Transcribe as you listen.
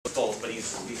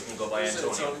You can go by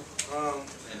Antonio.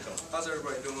 How's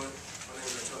everybody doing? My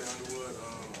name is Underwood.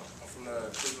 I'm from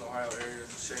the Cleveland, Ohio area,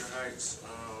 Shaker Heights.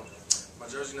 My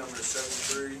jersey number is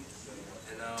 73,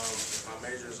 and my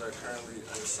majors are currently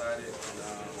undecided.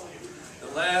 And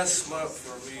the last month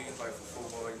for me, like for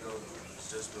football, you know,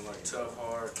 it's just been like tough,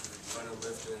 hard, running,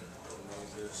 lifting, and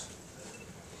just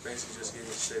basically just getting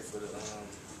in shape for the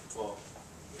fall.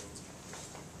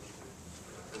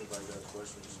 Anybody got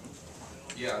questions?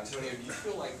 Yeah, Antonio, do you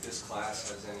feel like this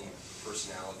class has any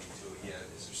personality to it yet?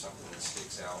 Is there something that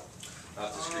sticks out?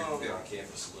 This group has been on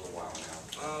campus a little while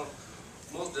now.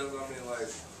 Most definitely, I mean,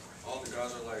 like, all the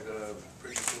guys are, like,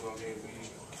 pretty cool. I mean, we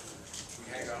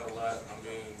hang out a lot. I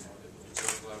mean, we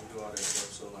do all that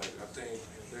stuff. So, like, I think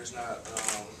there's not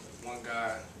one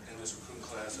guy in this recruiting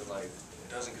class that, like,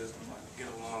 doesn't get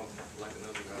along like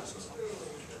another guy. So,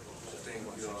 I think,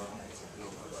 you know,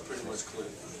 pretty much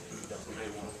click.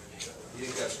 You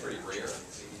think that's pretty rare?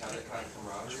 You have that kind of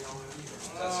camaraderie already?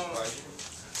 Does that surprise you?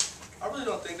 I really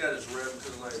don't think that is rare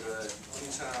because, like,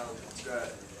 anytime you got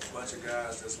a bunch of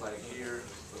guys that's, like, here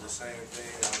for the same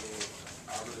thing, I mean,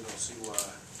 I really don't see why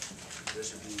there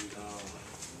should be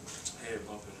head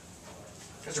bumping.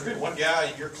 Has there been one guy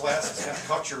in your class that's kind of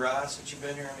caught your eye since you've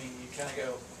been here? I mean, you kind of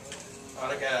go, a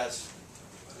lot of guys.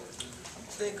 I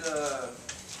think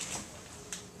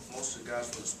most of the guys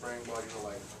from the spring ball, you know,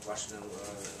 like watching them in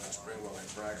the spring ball, like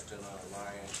Braxton,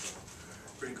 Lyons,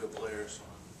 pretty good players.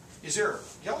 Is there,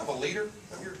 y'all have a leader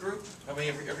of your group? I mean,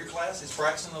 of your class? Is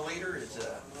Braxton the leader? It's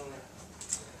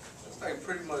like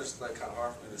pretty much like kind of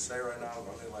hard for me to say right now. I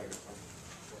mean, like,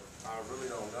 I really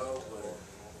don't know, but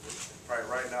probably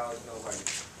right now, you know, like,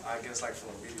 I guess like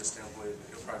from a media standpoint,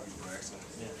 it'll probably be Braxton.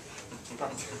 Yeah.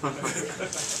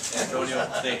 Antonio,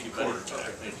 thank you, buddy.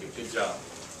 Thank you. Good job.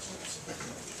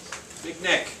 Big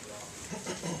Nick.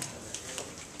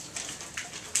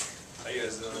 How you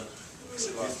guys doing? I see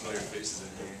a lot of familiar faces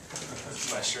in here.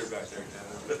 My shirt back there,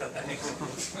 but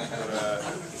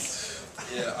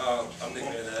yeah, I'm Nick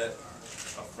Vannett.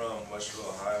 I'm from Westville,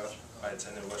 Ohio. I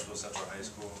attended Westville Central High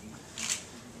School.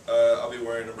 I'll be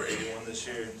wearing number 81 this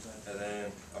year, and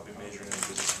then I'll be majoring in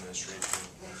business administration.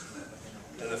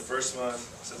 In the first month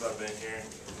since I've been here,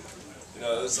 you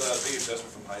know, it was a big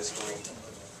adjustment from high school.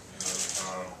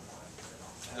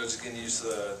 You know, just getting used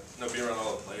to being around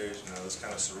all the players. You know, it's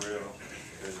kind of surreal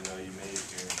because you made it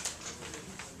here.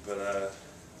 But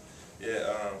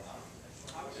yeah,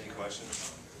 any questions?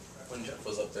 When Jeff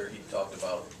was up there, he talked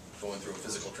about going through a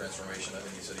physical transformation. I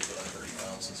think he said he put on 30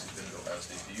 pounds since he's been at Ohio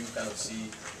State. Do you kind of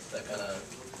see that kind of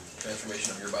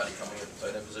transformation of your body coming at the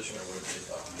tight end position, or what did they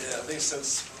talk about? Yeah, I think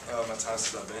since my time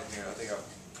since I've been here, I think I've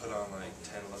put on like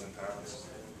 10, 11 pounds.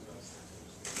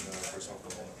 You know, first one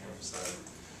from home. So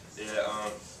yeah,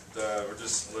 we're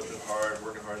just lifting hard,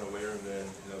 working hard in the weight room, and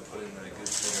putting like good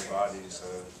in our body. So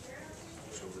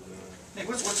that's what we're doing. Nick,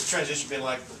 what's the transition been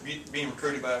like being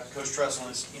recruited by Coach Trussell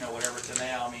and whatever to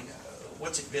now? I mean,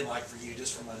 what's it been like for you,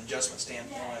 just from an adjustment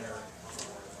standpoint, or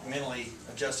mentally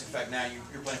adjusting? In fact, now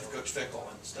you're playing for Coach Fickle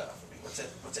and stuff. I mean, what's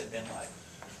that been like?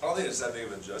 I don't think it's that big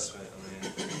of an adjustment. I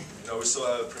mean, we still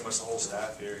have pretty much the whole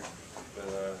staff here, but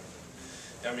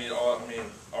I mean, all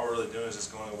we're really doing is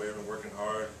just going away and working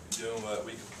hard, doing what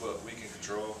we can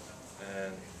control,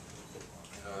 and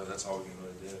that's all we can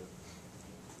really do.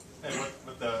 And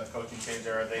with the coaching change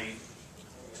there, are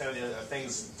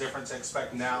things different to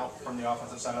expect now from the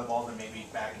offensive side of the ball than maybe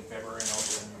back in February and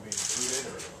also when you were being recruited,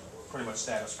 or pretty much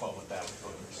status quo with that with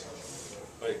coaches?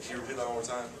 Wait, can you repeat that one more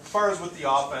time? As far as with the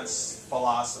offensive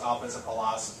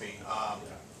philosophy,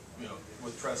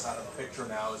 with Tress out of the picture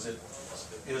now,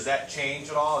 does that change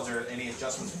at all? Is there any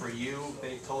adjustments for you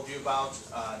they told you about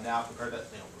now compared to it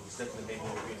was different than maybe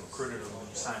when you were being recruited or when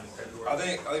you signed in February? I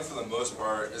think for the most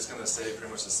part it's going to stay pretty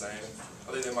much the same.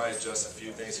 I think they might adjust a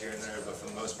few things here and there, but for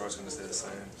the most part it's going to stay the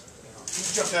same. Who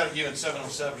jumped out at you in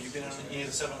 707? You been in any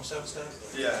of the 707 stuff?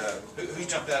 Yeah. Who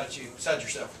jumped out at you besides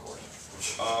yourself, of course?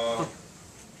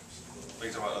 Are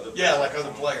you talking about other players? Yeah, like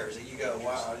other players that you go,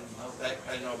 wow, I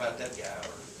didn't know about that guy.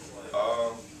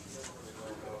 Or,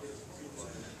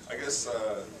 I guess,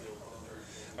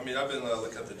 I've been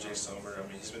looking at the Jay Somer.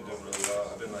 He's been doing really well.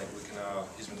 I've been looking how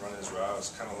he's been running his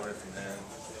routes, kind of learning from him,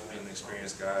 being an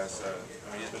experienced guy. So,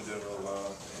 he's been doing really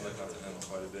well. I'm looking up to him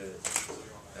quite a bit.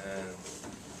 And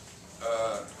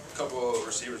a couple of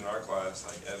receivers in our class,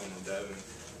 like Evan and Devin,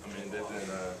 they've been,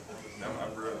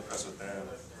 I'm really impressed with them.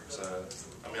 So,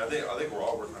 I think we're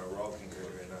all working hard. We're all looking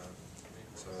good right now.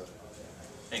 So,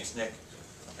 thanks, Nick.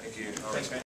 Thank you. thanks, man.